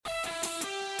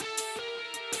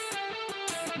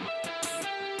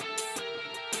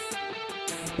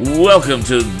Welcome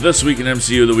to This Week in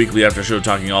MCU, the weekly after show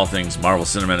talking all things Marvel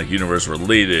Cinematic Universe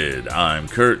related. I'm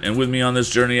Kurt, and with me on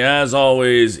this journey, as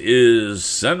always, is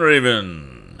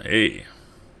Sunraven. Hey.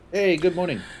 Hey, good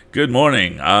morning. Good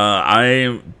morning.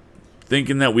 I'm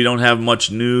thinking that we don't have much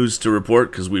news to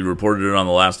report because we reported it on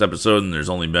the last episode, and there's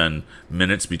only been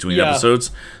minutes between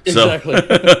episodes. Exactly.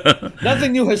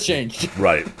 Nothing new has changed.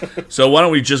 Right. So why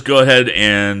don't we just go ahead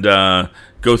and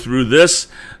go through this.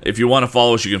 If you want to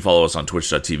follow us, you can follow us on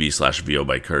twitch.tv/VO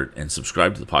by Kurt and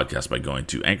subscribe to the podcast by going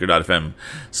to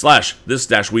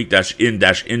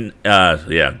anchor.fm/this-week-in-in.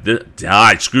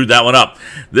 I screwed that one up.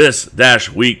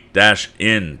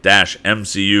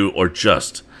 This-week-in-MCU, or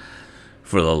just,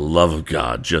 for the love of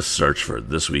God, just search for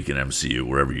This Week in MCU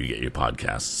wherever you get your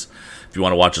podcasts. If you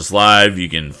want to watch us live, you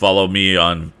can follow me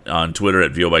on Twitter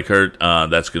at VO by Kurt.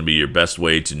 That's going to be your best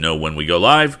way to know when we go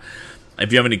live. If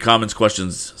you have any comments,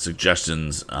 questions,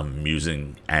 suggestions,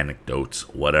 amusing anecdotes,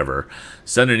 whatever,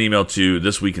 send an email to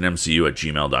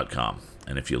thisweekinmcu@gmail.com.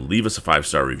 And if you leave us a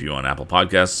 5-star review on Apple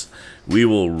Podcasts, we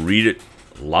will read it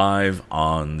live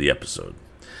on the episode.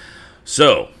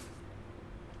 So,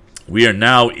 we are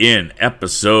now in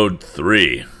episode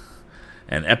 3.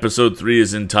 And episode 3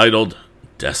 is entitled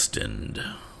Destined.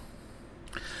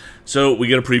 So, we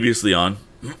get a previously on,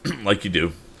 like you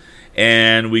do.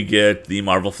 And we get the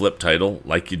Marvel Flip title,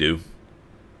 like you do.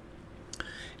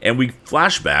 And we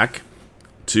flash back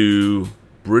to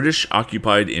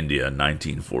British-occupied India,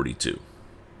 1942.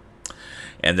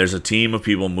 And there's a team of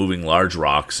people moving large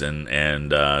rocks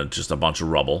and just a bunch of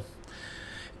rubble.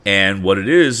 And what it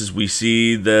is we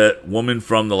see the woman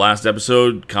from the last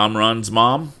episode, Kamran's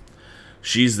mom.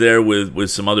 She's there with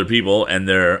some other people, and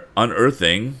they're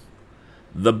unearthing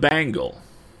the bangle,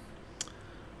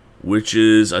 which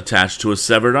is attached to a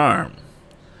severed arm,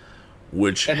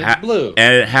 which and it's blue,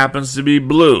 and it happens to be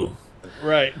blue.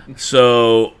 Right.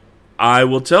 So I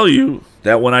will tell you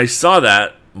that when I saw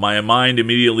that, my mind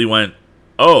immediately went,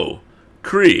 "Oh,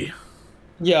 Kree."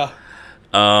 Yeah.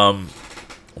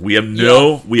 We have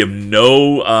no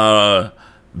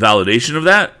validation of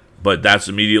that, but that's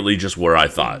immediately just where I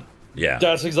thought. Yeah,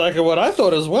 That's exactly what I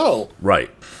thought as well.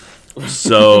 right.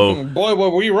 So, Boy,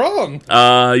 were we wrong.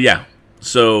 yeah.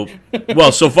 So,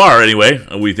 well, so far anyway,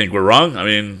 we think we're wrong. I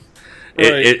mean,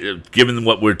 Right. given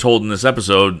what we're told in this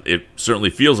episode, it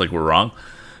certainly feels like we're wrong.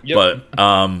 Yep. But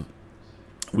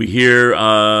we hear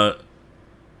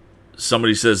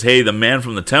somebody says, "Hey, the man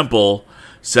from the temple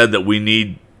said that we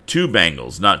need 2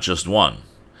 bangles, not just one."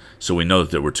 So we know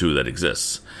that there were 2 that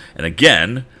exists. And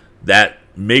again, that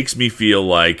makes me feel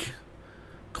like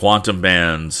quantum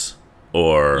bands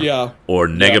or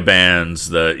nega bands,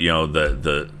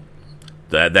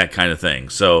 that kind of thing.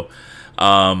 So,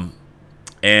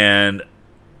 and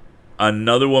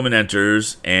another woman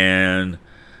enters, and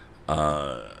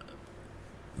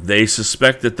they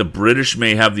suspect that the British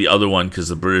may have the other one because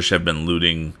the British have been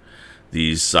looting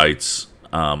these sites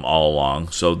all along.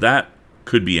 So that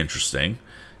could be interesting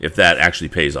if that actually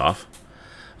pays off.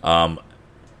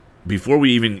 Before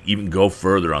we even go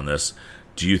further on this,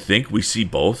 do you think we see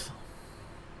both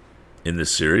in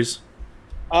this series?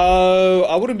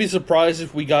 I wouldn't be surprised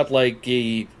if we got like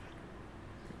a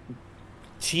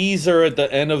teaser at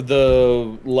the end of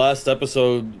the last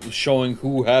episode showing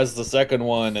who has the second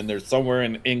one, and they're somewhere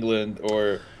in England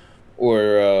or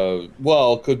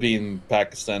could be in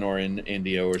Pakistan or in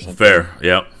India or something. Fair,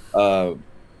 yeah.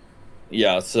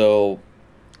 Yeah, so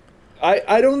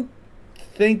I don't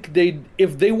think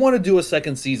if they want to do a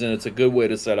second season, it's a good way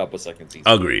to set up a second season.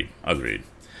 Agreed.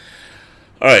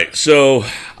 All right, so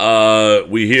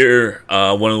we hear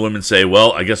one of the women say,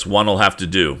 "Well, I guess one will have to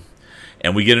do."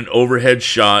 And we get an overhead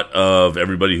shot of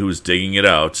everybody who's digging it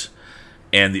out.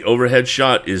 And the overhead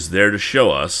shot is there to show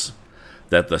us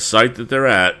that the site that they're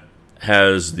at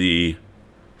has the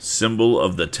symbol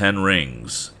of the 10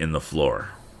 rings in the floor.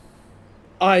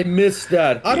 I missed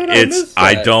that. How did I miss that?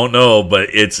 I don't know, but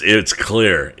it's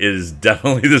clear. It is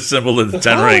definitely the symbol of the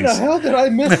 10 rings. How the hell did I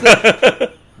miss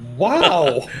that?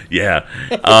 Wow. Yeah.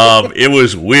 It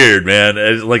was weird,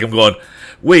 man. Like, I'm going,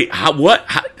 wait,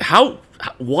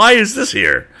 why is this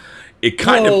here? It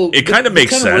kind of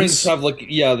makes sense. Rings have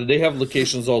they have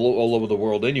locations all over the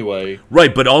world anyway.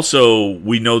 Right, but also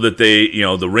we know that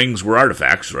the rings were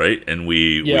artifacts, right? And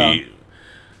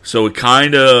so it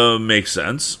kind of makes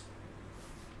sense.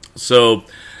 So,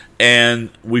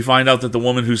 and we find out that the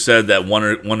woman who said that one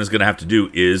is going to have to do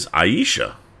is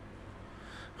Aisha,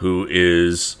 who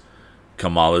is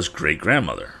Kamala's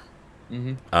great-grandmother.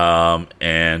 Mm-hmm.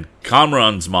 And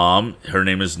Kamran's mom, her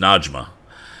name is Najma,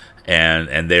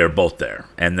 and they are both there.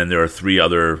 And then there are 3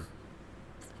 other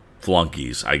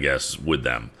flunkies, I guess, with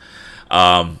them.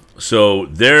 So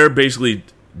they're basically,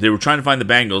 they were trying to find the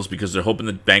Bangles because they're hoping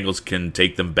the Bangles can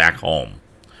take them back home,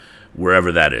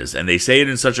 wherever that is. And they say it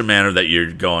in such a manner that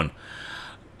you're going,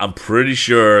 I'm pretty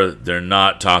sure they're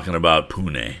not talking about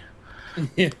Pune.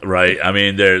 Right? I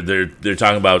mean, they're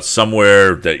talking about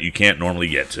somewhere that you can't normally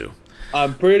get to.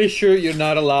 I'm pretty sure you're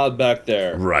not allowed back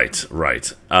there. Right.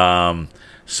 So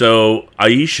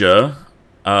Aisha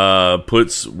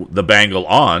puts the bangle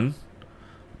on,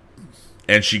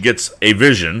 and she gets a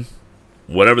vision,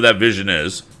 whatever that vision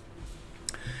is,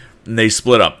 and they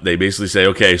split up. They basically say,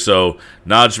 okay, so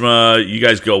Najma, you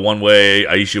guys go one way,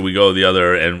 Aisha, we go the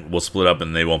other, and we'll split up,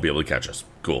 and they won't be able to catch us.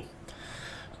 Cool.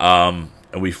 And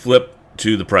we flip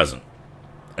to the present,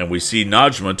 and we see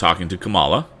Najma talking to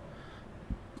Kamala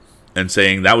and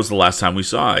saying that was the last time we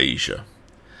saw Aisha.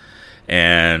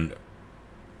 And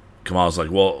Kamala's like,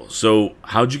 well, so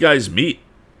how'd you guys meet?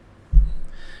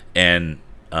 And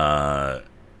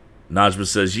Najma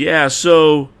says, yeah,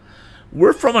 so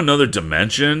we're from another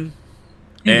dimension,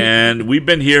 and we've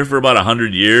been here for about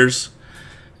 100 years,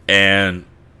 and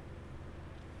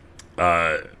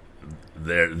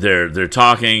they're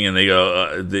talking, and they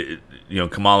go,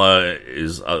 Kamala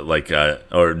is or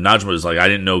Najma is like, I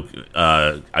didn't know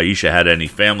Aisha had any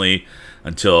family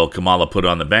until Kamala put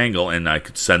on the bangle, and I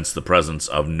could sense the presence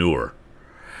of Nur.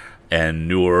 And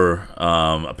Nur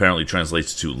apparently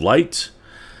translates to light.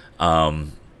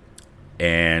 And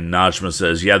Najma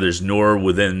says, yeah, there's Nur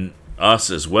within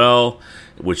us as well,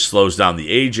 which slows down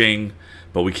the aging,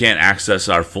 but we can't access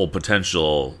our full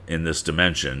potential in this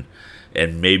dimension.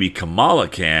 And maybe Kamala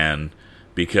can,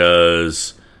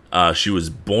 because she was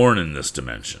born in this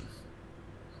dimension.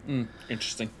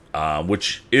 Interesting.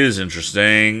 Which is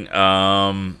interesting.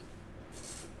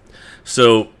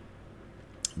 So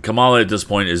Kamala at this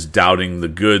point is doubting the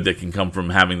good that can come from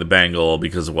having the bangle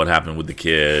because of what happened with the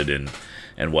kid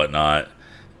and whatnot.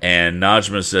 And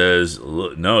Najma says,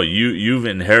 no, you've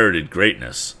inherited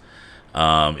greatness.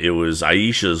 It was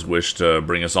Aisha's wish to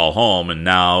bring us all home, and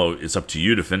now it's up to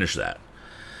you to finish that.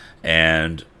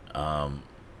 And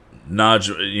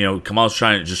Najma, Kamala's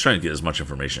trying to get as much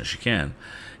information as she can.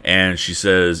 And she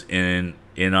says, in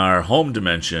our home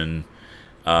dimension,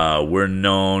 we're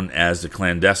known as the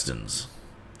clandestines,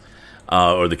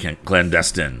 or the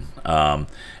clandestine.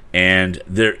 And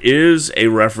there is a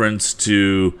reference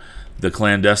to the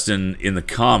clandestine in the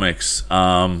comics.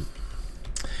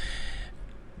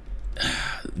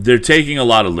 They're taking a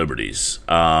lot of liberties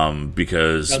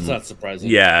because that's not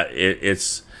surprising. Yeah,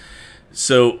 it's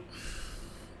so.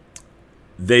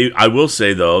 I will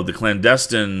say though, the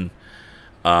clandestine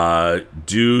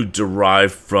do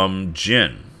derive from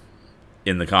jinn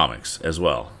in the comics as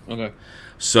well. Okay.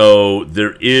 So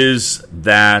there is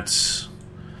that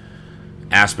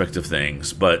aspect of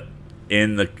things, but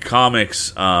in the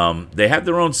comics, they had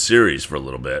their own series for a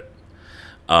little bit,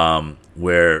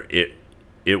 where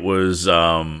it was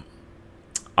a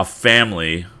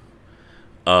family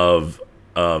of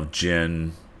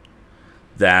jinn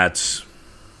that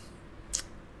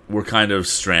were kind of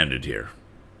stranded here.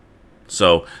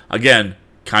 So again,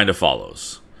 kind of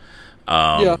follows.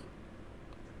 Yeah.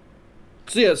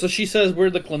 So she says we're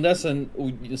the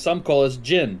clandestine. Some call us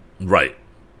jinn. Right.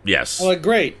 Yes. I'm like,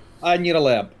 great. I need a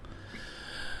lamp.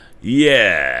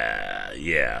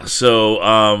 Yeah. So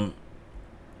I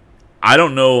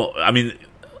don't know. I mean,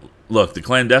 look, the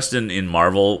clandestine in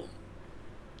Marvel,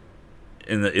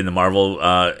 in the Marvel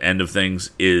end of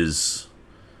things, it's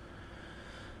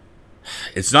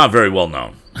not very well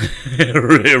known.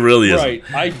 It really isn't. Right.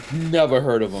 I never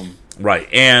heard of them. Right.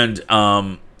 And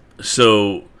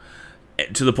so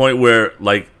to the point where,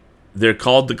 like, they're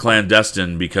called the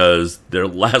clandestine because their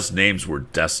last names were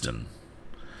Destin.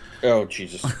 Oh,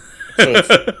 Jesus. So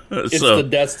it's the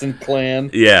Destin clan.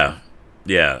 Yeah.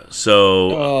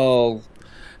 So oh,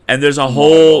 and there's a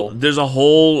whole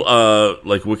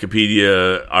like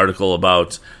Wikipedia article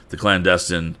about the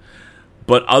clandestine,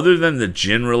 but other than the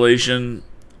jinn relation,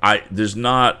 there's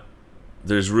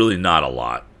really not a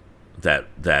lot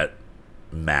that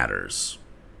matters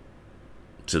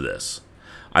to this.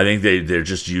 I think they're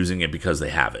just using it because they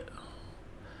have it.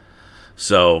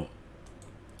 So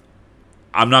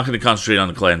I'm not going to concentrate on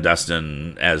the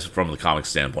clandestine as from the comic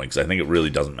standpoint, because I think it really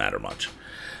doesn't matter much.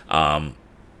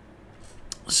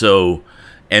 So,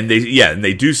 and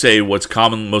they do say what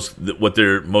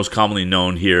they're most commonly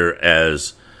known here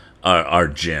as are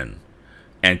jinn.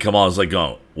 And Kamala's like,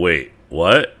 going, wait,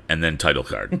 what? And then title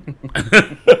card.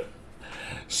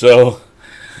 So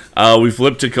we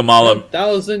flip to Kamala.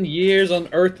 1,000 years on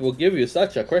Earth will give you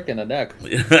such a crick in the neck.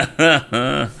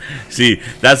 See,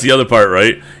 that's the other part,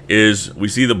 right? Is we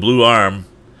see the blue arm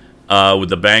with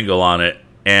the bangle on it.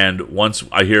 And once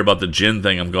I hear about the Jinn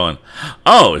thing, I'm going,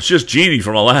 oh, it's just Genie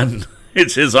from Aladdin.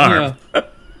 It's his arm. Yeah.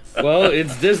 Well,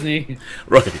 it's Disney.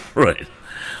 Right.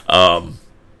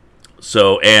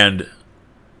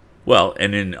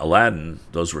 And in Aladdin,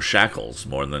 those were shackles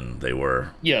more than they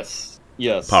were Yes.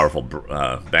 powerful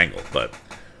bangle. But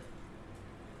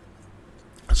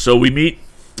so we meet.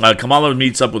 Kamala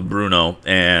meets up with Bruno,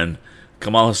 and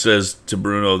Kamala says to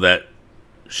Bruno that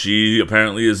she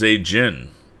apparently is a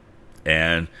Jinn,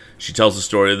 and she tells the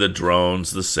story of the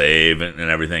drones, the save, and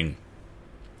everything.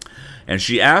 And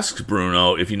she asks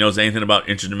Bruno if he knows anything about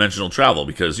interdimensional travel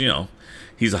because,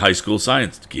 he's a high school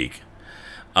science geek.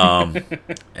 And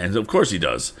of course he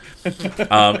does.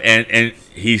 And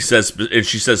he says, and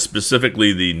she says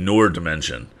specifically the Noor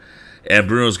dimension. And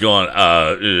Bruno's going,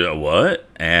 what?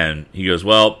 And he goes,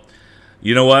 well,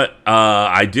 you know what?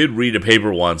 I did read a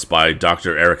paper once by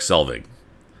Dr. Eric Selvig.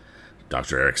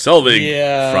 Dr. Eric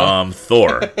Selvig from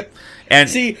Thor. And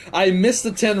see, I missed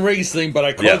the 10 rings thing, but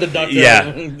I caught the Dr.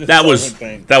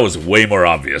 that was way more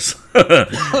obvious.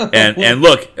 and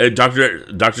look, Dr.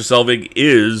 Selvig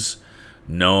is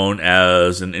known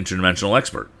as an interdimensional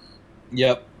expert.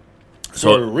 Yep.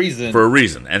 So, for a reason. For a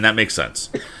reason, and that makes sense.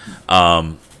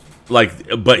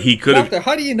 But he could have. Doctor,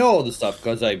 how do you know all this stuff?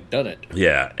 Because I've done it.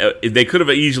 Yeah, they could have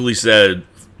easily said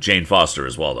Jane Foster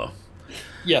as well, though.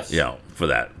 Yes. For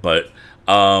that, but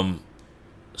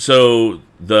so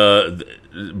the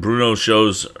Bruno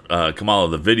shows Kamala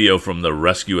the video from the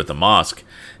rescue at the mosque,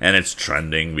 and it's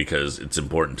trending because it's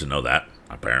important to know that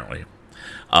apparently.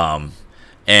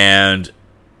 And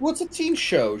well, it's a teen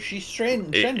show. She's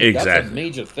trending. Exactly. That's a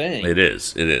major thing. It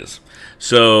is.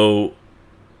 So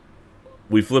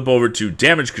we flip over to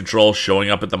Damage Control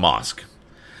showing up at the mosque.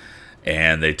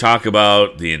 And they talk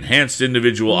about the enhanced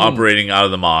individual operating out of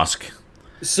the mosque.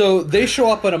 So they show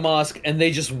up at a mosque and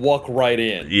they just walk right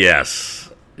in.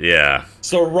 Yes. Yeah.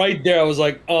 So right there I was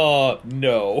like, oh,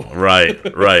 no.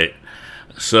 Right.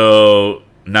 So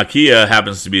Nakia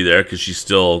happens to be there because she's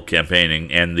still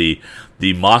campaigning, and the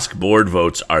mosque board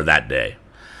votes are that day.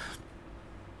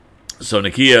 So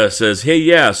Nakia says,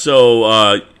 hey,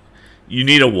 so you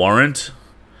need a warrant?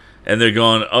 And they're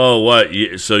going, oh, what?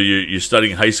 So you're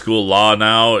studying high school law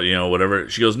now? Whatever.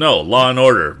 She goes, no, Law and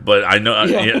Order. But I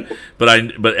know,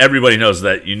 but everybody knows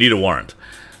that you need a warrant.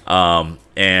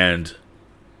 And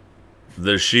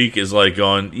the sheik is like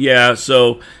going, yeah.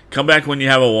 So come back when you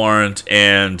have a warrant.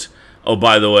 And oh,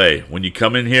 by the way, when you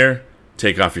come in here,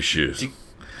 take off your shoes.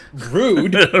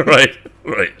 Rude.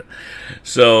 Right.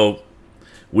 So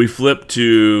we flip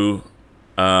to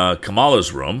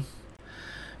Kamala's room.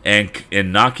 And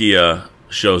Nakia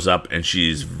shows up, and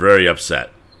she's very upset.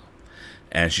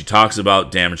 And she talks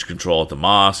about damage control at the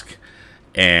mosque,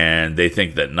 and they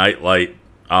think that Nightlight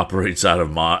operates out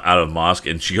of mosque.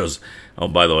 And she goes, oh,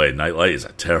 by the way, Nightlight is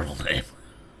a terrible name,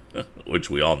 which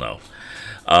we all know.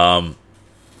 And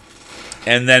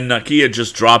then Nakia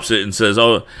just drops it and says,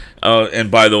 oh, and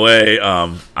by the way,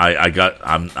 I'm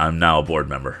now a board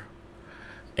member.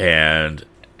 And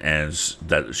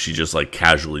that she just like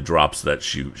casually drops that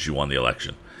she won the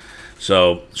election.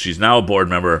 So she's now a board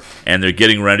member, and they're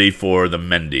getting ready for the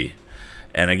Mendi.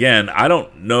 And again, I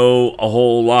don't know a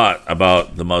whole lot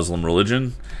about the Muslim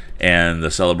religion and the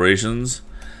celebrations,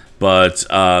 but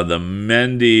the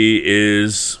Mendi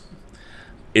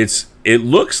it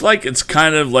looks like it's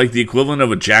kind of like the equivalent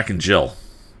of a Jack and Jill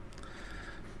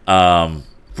for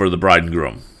the bride and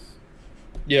groom.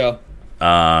 Yeah.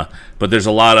 But there's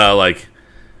a lot of like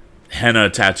henna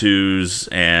tattoos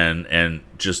and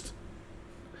just,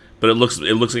 but it looks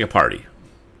like a party,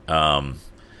 to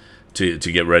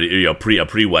get ready, a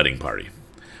pre-wedding party.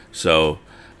 So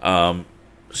they're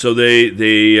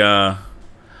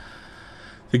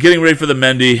getting ready for the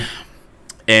Mendi,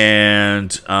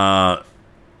 and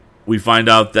we find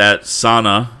out that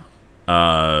Sana,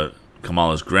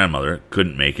 Kamala's grandmother,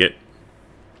 couldn't make it,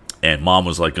 and Mom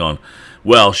was like going,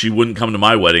 well, she wouldn't come to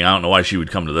my wedding. I don't know why she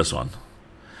would come to this one.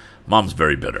 Mom's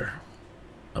very bitter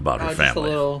about her family. Just a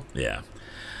little. Yeah.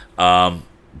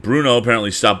 Bruno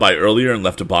apparently stopped by earlier and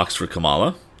left a box for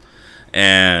Kamala.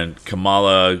 And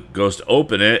Kamala goes to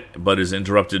open it, but is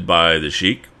interrupted by the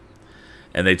Sheik.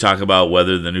 And they talk about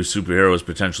whether the new superhero is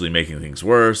potentially making things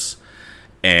worse.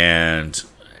 And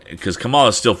because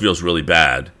Kamala still feels really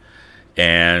bad.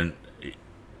 And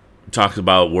talks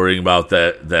about worrying about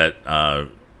that the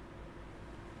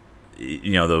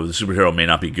superhero may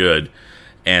not be good.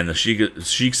 And the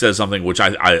Sheik says something which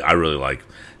I really like. It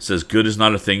says, good is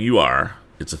not a thing you are,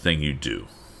 it's a thing you do.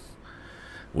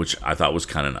 Which I thought was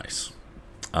kind of nice.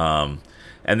 And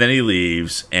then he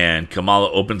leaves, and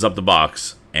Kamala opens up the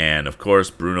box, And, of course,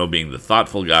 Bruno, being the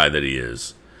thoughtful guy that he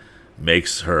is,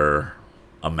 makes her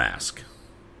a mask.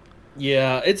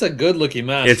 Yeah, it's a good-looking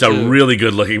mask, It's a really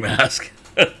good-looking mask.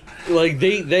 Like,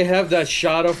 they have that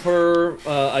shot of her,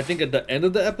 I think at the end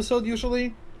of the episode,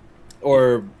 usually?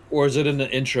 Or is it in the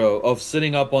intro, of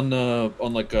sitting up on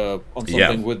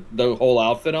something with the whole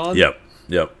outfit on? Yep.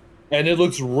 And it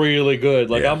looks really good.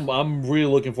 Like, Yeah. I'm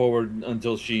really looking forward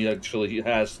until she actually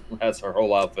has her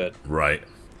whole outfit. Right.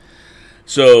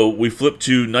 So we flip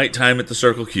to nighttime at the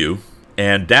Circle Q,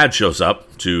 and Dad shows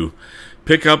up to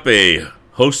pick up a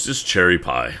Hostess cherry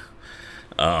pie,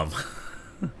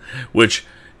 which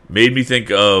made me think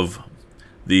of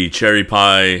the cherry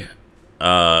pie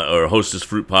or Hostess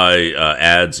fruit pie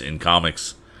ads in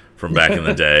comics from back in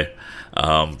the day.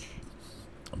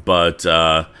 But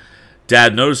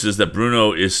Dad notices that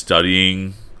Bruno is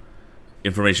studying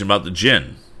information about the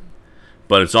jinn,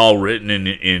 but it's all written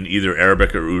in either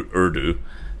Arabic or Urdu.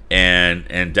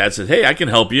 And Dad said, "Hey, I can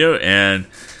help you." And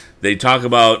they talk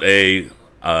about a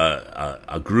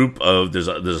group of there's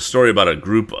a story about a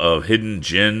group of hidden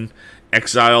jinn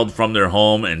exiled from their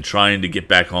home and trying to get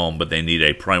back home, but they need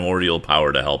a primordial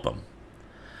power to help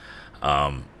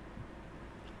them.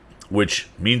 Which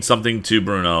means something to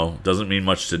Bruno, doesn't mean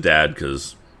much to Dad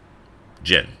because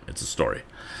jinn. It's a story.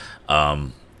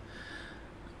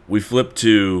 We flip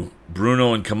to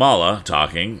Bruno and Kamala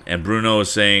talking, and Bruno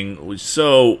is saying,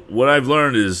 "So what I've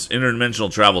learned is interdimensional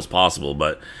travel is possible,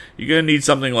 but you're going to need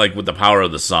something like with the power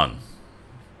of the sun.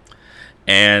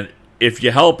 And if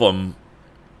you help them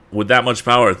with that much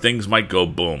power, things might go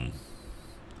boom."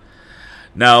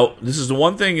 Now, this is the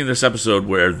one thing in this episode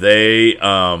where they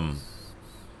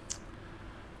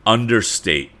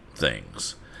understate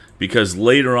things, because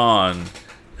later on,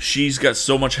 she's got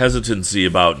so much hesitancy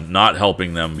about not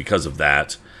helping them because of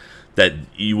that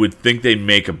you would think they'd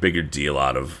make a bigger deal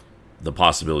out of the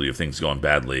possibility of things going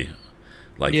badly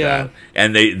like that.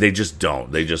 And they just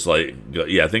don't. They just like,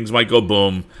 yeah, things might go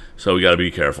boom, so we got to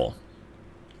be careful.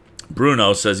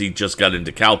 Bruno says he just got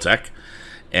into Caltech,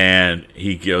 and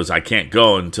he goes, "I can't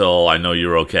go until I know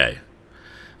you're okay."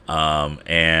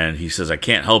 And he says, "I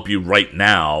can't help you right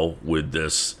now with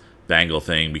this bangle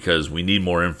thing because we need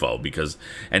more info."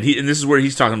 And this is where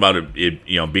he's talking about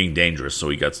it being dangerous, so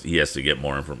he has to get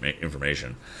more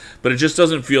information. But it just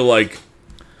doesn't feel like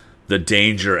the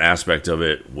danger aspect of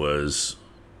it was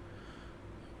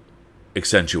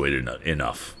accentuated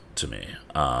enough to me,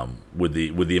 with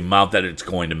the amount that it's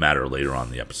going to matter later on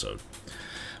in the episode.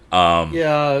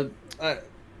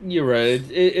 You're right.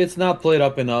 It's not played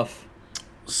up enough.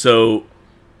 So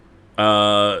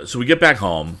we get back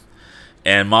home,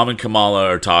 and Mom and Kamala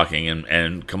are talking,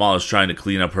 and Kamala's trying to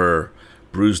clean up her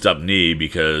bruised up knee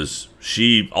because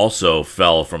she also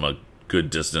fell from a good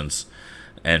distance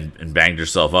and banged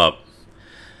herself up.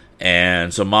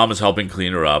 And so Mom is helping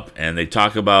clean her up, and they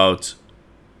talk about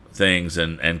things,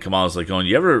 and Kamala's like going,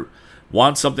 "You ever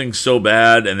want something so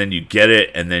bad and then you get it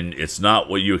and then it's not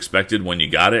what you expected when you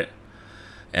got it?"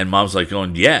 And Mom's like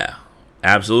going, "Yeah,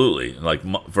 absolutely." Like,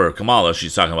 for Kamala,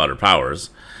 she's talking about her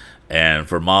powers. And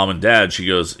for Mom and Dad, she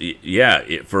goes, "Yeah,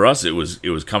 for us, it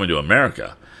was coming to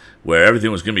America, where everything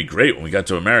was going to be great when we got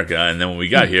to America. And then when we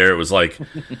got here, it was like,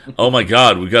 oh my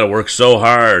God, we got to work so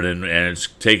hard and it's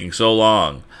taking so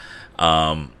long."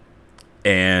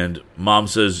 And Mom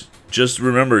says, "Just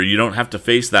remember, you don't have to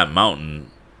face that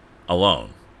mountain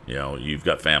alone. You've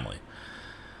got family."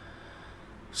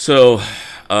 So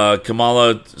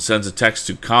Kamala sends a text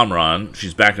to Kamran.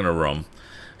 She's back in her room.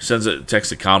 Sends a text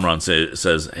to Kamran,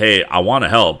 says, "Hey, I want to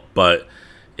help, but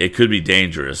it could be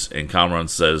dangerous." And Kamran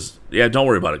says, "Yeah, don't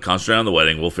worry about it. Concentrate on the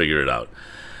wedding. We'll figure it out."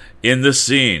 In this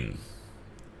scene,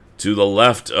 to the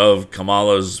left of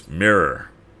Kamala's mirror,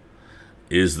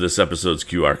 is this episode's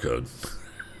QR code.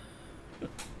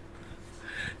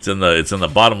 It's in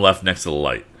the bottom left next to the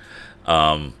light.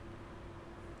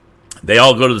 They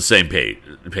all go to the same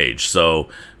page. So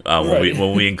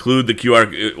when we include the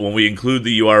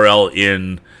URL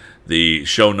in the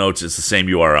show notes, it's the same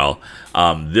URL.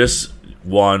 This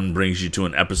one brings you to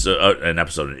an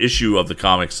issue of the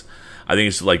comics. I think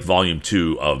it's like volume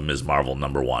 2 of Ms. Marvel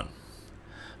 #1.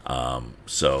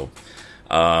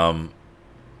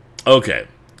 Okay,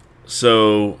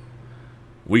 so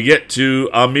we get to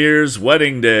Amir's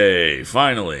wedding day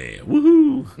finally.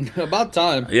 Woohoo! About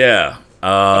time. Yeah.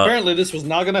 Apparently, this was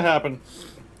not going to happen.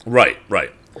 Right.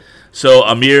 So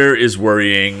Amir is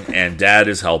worrying, and Dad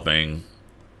is helping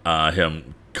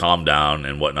him calm down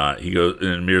and whatnot. He goes,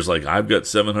 and Amir's like, "I've got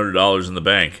 $700 in the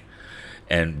bank,"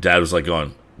 and Dad was like,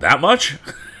 "Going, that much?"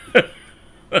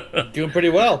 Doing pretty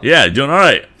well. Yeah, doing all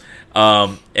right.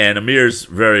 And Amir's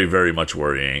very, very much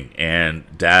worrying. And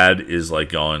Dad is like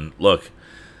going, look,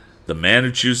 the man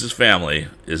who chooses family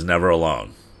is never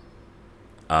alone.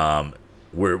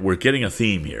 We're getting a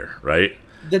theme here, right?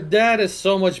 The dad is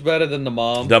so much better than the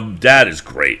mom. The dad is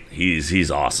great.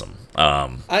 He's awesome.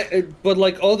 But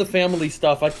like all the family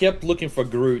stuff, I kept looking for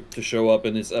Groot to show up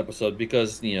in this episode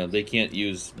because they can't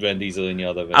use Vin Diesel in the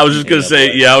other. I was just gonna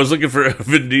say, I was looking for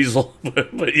Vin Diesel,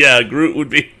 but yeah, Groot would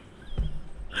be.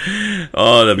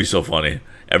 Oh, that'd be so funny.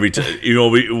 Every time,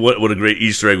 what a great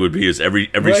Easter egg would be is every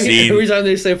scene. Every time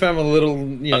they say family,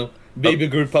 little baby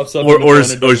Groot pops up, or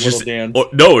it's just dance.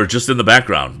 Or just in the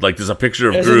background, like there's a picture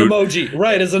of Groot. An emoji,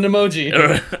 right? As an emoji.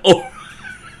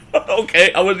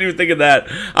 Okay, I wasn't even thinking that.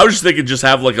 I was just thinking just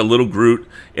have like a little Groot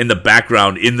in the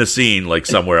background in the scene, like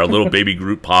somewhere, a little baby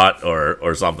Groot pot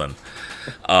or something.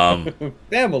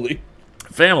 Family,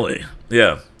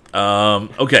 yeah.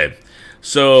 Okay,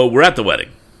 so we're at the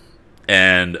wedding.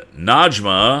 And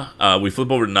Najma, we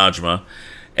flip over to Najma,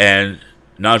 and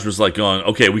Najma's like going,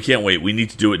 okay, we can't wait. We need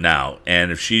to do it now.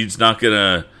 And if she's not going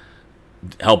to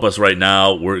help us right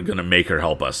now, we're going to make her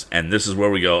help us. And this is where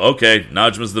we go, okay,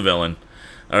 Najma's the villain.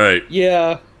 All right.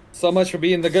 Yeah, so much for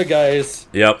being the good guys.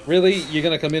 Yep. Really? You're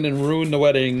going to come in and ruin the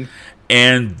wedding?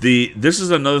 And this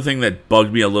is another thing that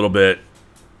bugged me a little bit.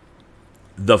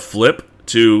 The flip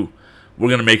to, we're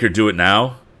going to make her do it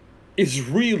now. It's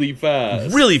really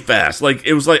fast. Really fast. Like,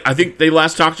 it was like, I think they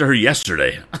last talked to her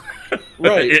yesterday.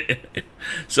 Right.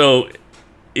 So,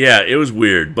 yeah, it was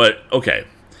weird, but okay.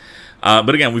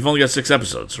 But again, we've only got 6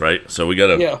 episodes, right? So we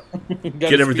gotta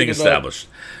get everything established,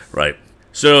 right?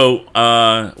 So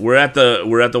we're at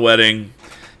the wedding,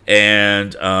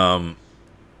 and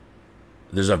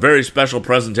there's a very special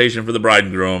presentation for the bride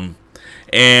and groom,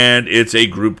 and it's a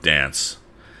group dance.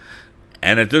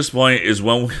 And at this point is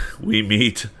when we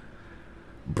meet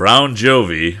Brown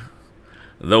Jovi,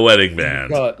 the wedding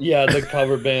band. Yeah, the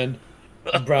cover band.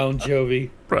 Brown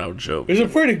Jovi. Brown Jovi. It's a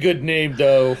pretty good name,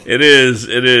 though. It is.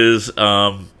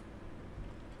 And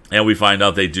we find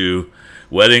out they do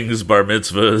weddings, bar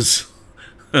mitzvahs,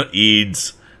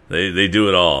 Eids. They do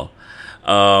it all.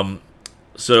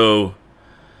 So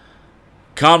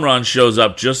Kamran shows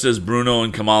up just as Bruno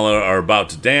and Kamala are about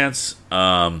to dance.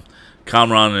 Kamran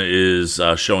is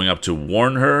showing up to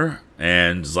warn her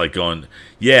and is like going,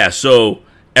 yeah, so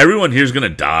everyone here's going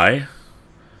to die.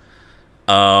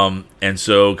 And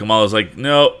so Kamala's like,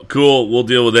 no, cool, we'll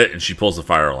deal with it. And she pulls the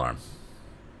fire alarm.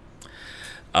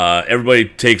 Everybody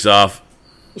takes off.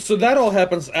 So that all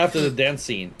happens after the dance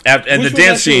scene. And the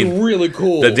dance scene, really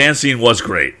cool. The dance scene was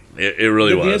great. It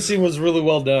really was. The dance scene was really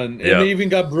well done. And they even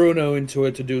got Bruno into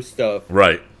it to do stuff.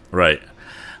 Right.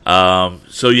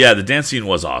 So yeah, the dance scene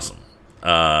was awesome.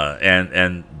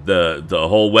 And the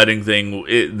whole wedding thing,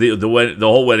 the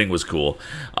whole wedding was cool.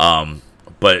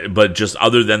 But just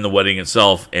other than the wedding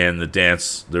itself and the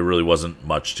dance, there really wasn't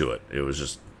much to it. It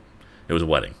was a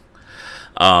wedding.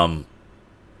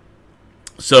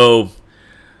 So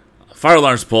fire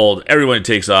alarm's pulled, everyone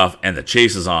takes off, and the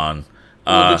chase is on.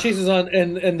 The chase is on,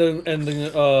 and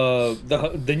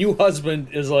the new husband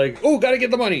is like, oh, gotta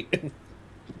get the money.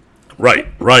 Right.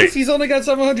 He's only got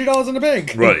 $700 in the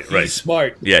bank. Right. He's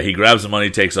smart. Yeah, he grabs the money,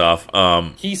 takes off.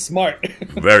 He's smart.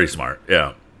 Very smart.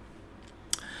 Yeah.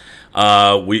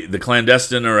 The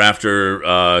clandestine are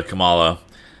after Kamala,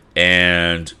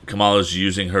 and Kamala's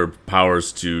using her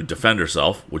powers to defend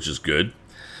herself, which is good.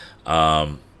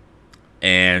 And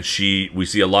we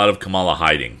see a lot of Kamala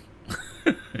hiding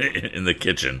in the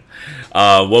kitchen.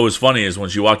 What was funny is when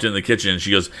she walked in the kitchen,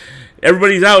 she goes,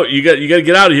 "Everybody's out. You got to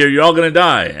get out of here. You're all gonna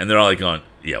die." And they're all like going,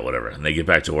 "Yeah, whatever." And they get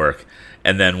back to work.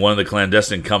 And then one of the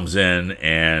clandestine comes in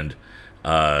and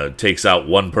takes out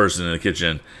one person in the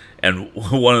kitchen. And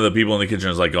one of the people in the kitchen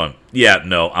is like going, "Yeah,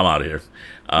 no, I'm out of here."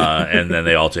 And then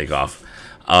they all take off.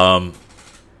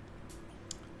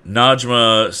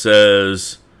 Najma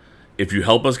says, "If you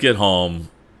help us get home,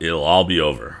 it'll all be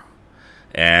over."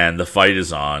 And the fight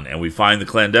is on. And we find the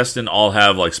clandestine all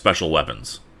have like special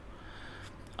weapons.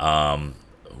 One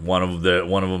of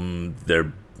them,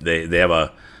 they have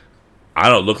a, I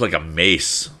don't know, look like a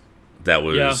mace. That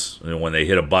was when they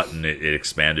hit a button, it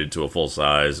expanded to a full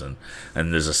size, and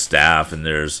there's a staff, and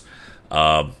there's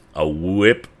a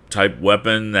whip type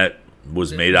weapon that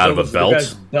was made out of a belt. The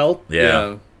guy's belt,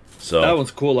 yeah. So that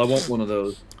one's cool. I want one of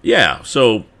those. Yeah.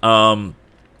 So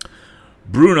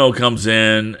Bruno comes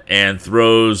in and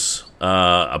throws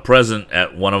a present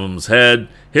at one of them's head,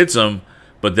 hits him,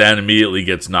 but then immediately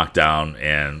gets knocked down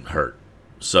and hurt.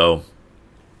 So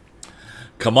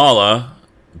Kamala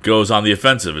goes on the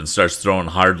offensive and starts throwing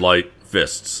hard light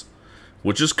fists,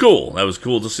 which is cool. That was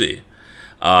cool to see.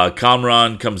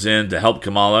 Kamran comes in to help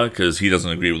Kamala because he doesn't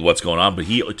agree with what's going on, but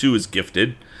he too is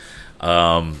gifted.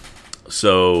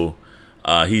 So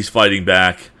he's fighting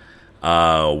back.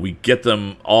 We get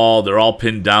them all. They're all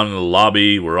pinned down in the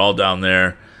lobby. We're all down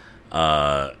there.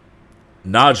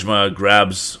 Najma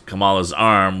grabs Kamala's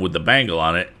arm with the bangle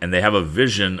on it, and they have a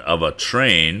vision of a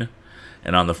train.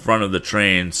 And on the front of the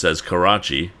train says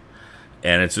Karachi.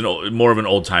 And it's more of an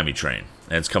old-timey train.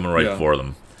 And it's coming right for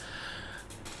them.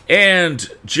 And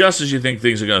just as you think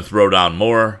things are going to throw down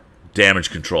more,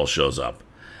 Damage Control shows up.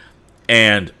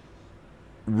 And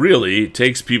really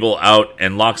takes people out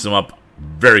and locks them up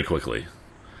very quickly.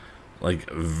 Like,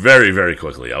 very, very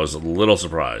quickly. I was a little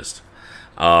surprised.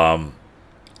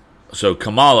 So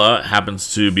Kamala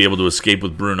happens to be able to escape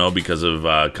with Bruno because of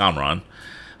Kamran.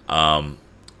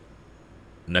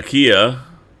 Nakia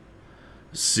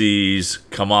sees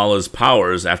Kamala's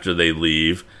powers after they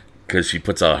leave because she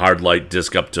puts a hard light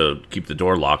disc up to keep the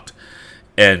door locked.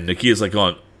 And Nakia's like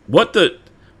going, what?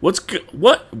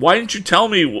 Why didn't you tell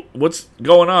me what's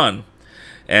going on?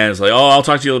 And it's like, oh, I'll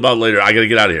talk to you about it later. I got to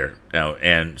get out of here.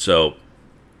 And so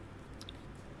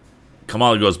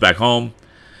Kamala goes back home,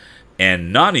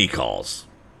 and Nani calls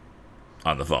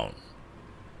on the phone.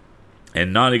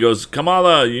 And Nani goes,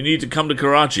 Kamala, you need to come to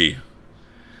Karachi.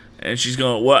 And she's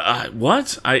going,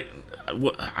 what? I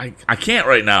can't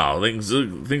right now. Things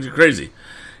are crazy.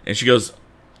 And she goes,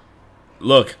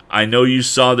 look, I know you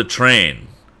saw the train.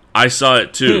 I saw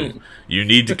it too. You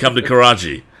need to come to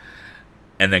Karachi.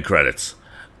 And then credits.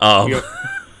 Looks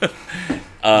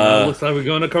like we're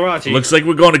going to Karachi. Looks like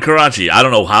we're going to Karachi. I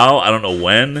don't know how. I don't know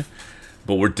when.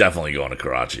 But we're definitely going to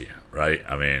Karachi, right?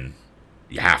 I mean,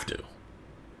 you have to.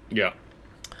 Yeah.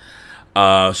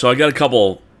 So I got a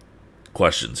couple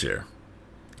questions here.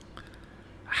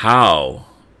 How,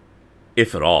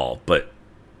 if at all, but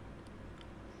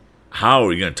how are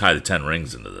we going to tie the 10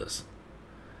 rings into this?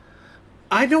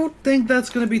 I don't think that's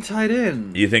going to be tied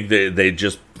in. You think they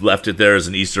just left it there as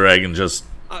an Easter egg and just...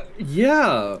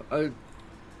 yeah.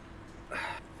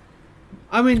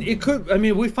 I mean, it could... I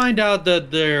mean, we find out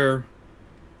that they're...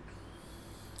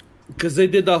 Because they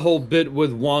did that whole bit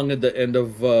with Wong at the end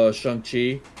of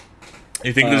Shang-Chi.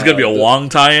 You think there's going to be a Wong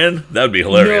tie-in? That would be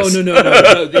hilarious. No.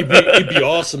 It'd be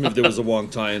awesome if there was a Wong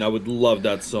tie-in. I would love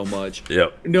that so much.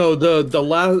 Yep. No,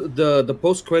 the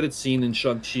post-credit scene in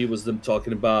Shang-Chi was them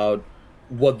talking about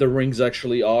what the rings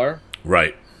actually are.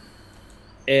 Right.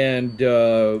 And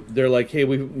they're like, hey,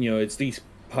 it's these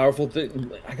powerful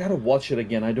things. I gotta watch it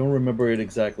again. I don't remember it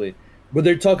exactly. But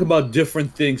they're talking about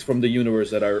different things from the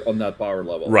universe that are on that power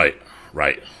level.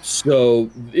 Right. So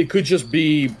it could just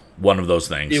be... one of those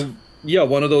things.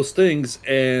 One of those things.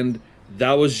 And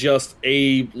that was just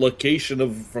a location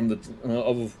of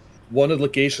one of the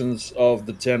locations of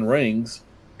the 10 rings,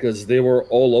 because they were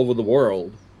all over the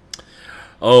world.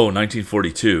 Oh,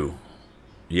 1942.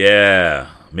 Yeah,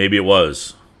 maybe it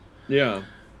was. Yeah.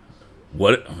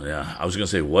 What? Yeah, I was gonna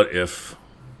say, what if?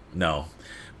 No,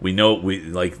 we know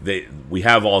we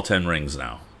have all 10 rings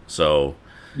now. So,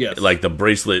 yes, like the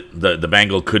bracelet, the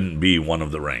bangle couldn't be one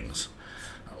of the rings.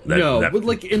 But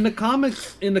like in the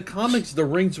comics, the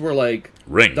rings were like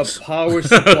rings. The power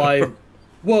supply.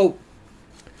 Well,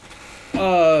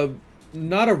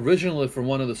 not originally from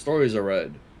one of the stories I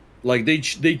read. Like they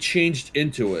changed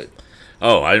into it.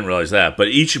 Oh, I didn't realize that. But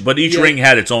each ring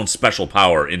had its own special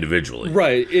power individually.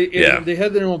 Right. They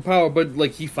had their own power, but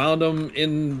like he found them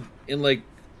in like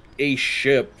a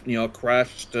ship,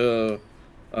 crashed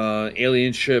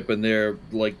alien ship, and they're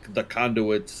like the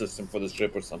conduit system for the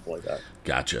ship or something like that.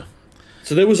 Gotcha.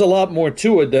 So there was a lot more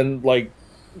to it than like.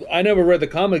 I never read the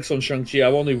comics on Shang-Chi.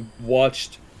 I've only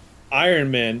watched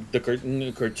Iron Man, the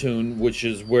cartoon, which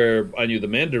is where I knew the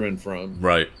Mandarin from.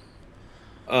 Right.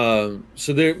 So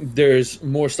there's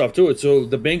more stuff to it. So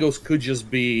the bangles could just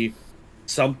be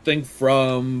something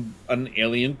from an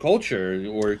alien culture,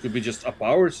 or it could be just a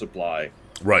power supply.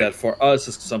 Right. That for us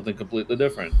is something completely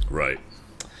different. Right.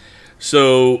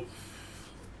 So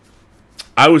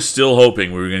I was still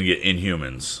hoping we were going to get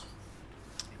Inhumans.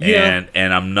 Yeah.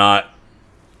 And I'm not.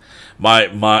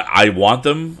 I want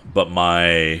them, but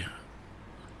my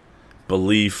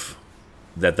belief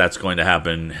that that's going to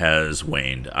happen has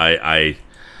waned.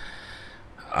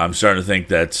 I'm starting to think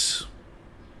that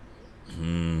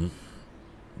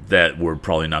we're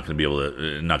probably not going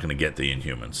to get the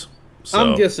Inhumans. So,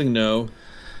 I'm guessing no.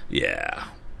 Yeah.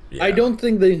 I don't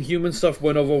think the Inhuman stuff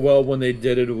went over well when they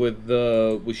did it with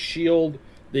S.H.I.E.L.D.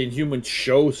 The Inhuman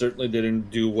show certainly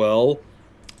didn't do well.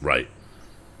 Right.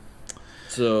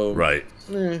 So. Right.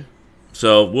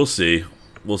 So we'll see.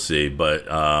 But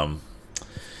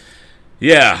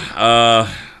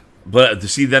yeah. But to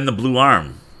see then the blue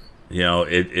arm,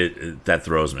 it that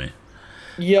throws me.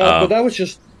 Yeah, but that was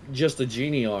just a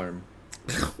genie arm.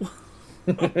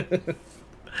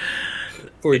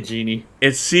 For a genie.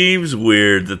 It seems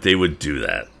weird that they would do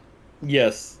that.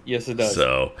 Yes, it does.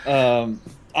 So,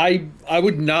 I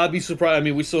would not be surprised. I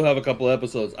mean, we still have a couple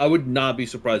episodes. I would not be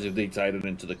surprised if they tied it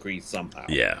into the Kree somehow.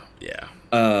 Yeah.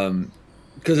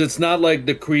 Because it's not like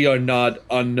the Kree are not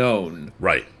unknown.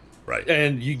 Right.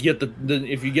 And you get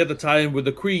if you get the tie-in with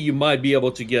the Kree, you might be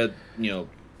able to get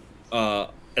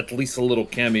at least a little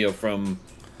cameo from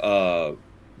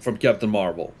Captain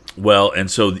Marvel. Well, and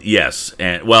so yes,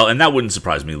 and that wouldn't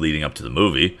surprise me leading up to the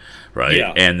movie, right?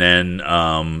 Yeah. And then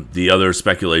the other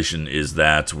speculation is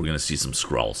that we're going to see some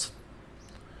Skrulls.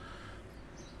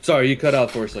 Sorry, you cut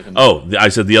out for a second. Oh, I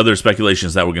said the other speculation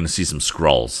is that we're going to see some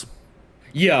Skrulls.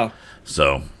 Yeah.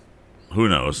 So, who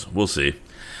knows? We'll see.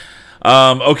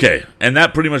 Okay, and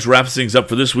that pretty much wraps things up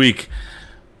for this week.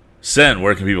 Sen,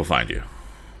 where can people find you?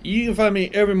 You can find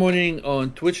me every morning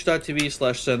on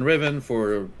twitch.tv/SenRiven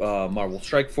for Marvel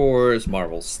Strike Force,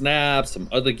 Marvel Snap, some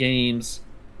other games.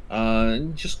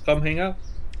 And just come hang out.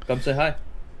 Come say hi.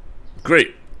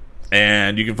 Great.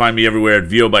 And you can find me everywhere at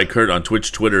VO by Kurt on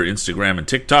Twitch, Twitter, Instagram, and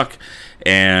TikTok.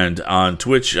 And on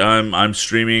Twitch, I'm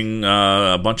streaming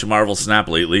a bunch of Marvel Snap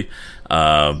lately.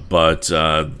 But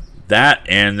that,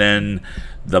 and then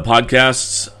the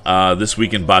podcasts, This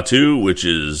Week in Batu, which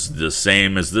is the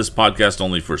same as this podcast,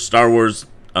 only for Star Wars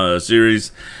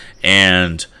series,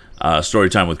 and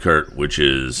Storytime with Kurt, which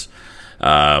is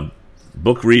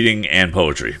book reading and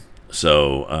poetry.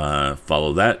 So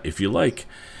follow that if you like.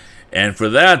 And for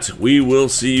that, we will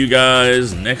see you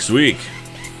guys next week.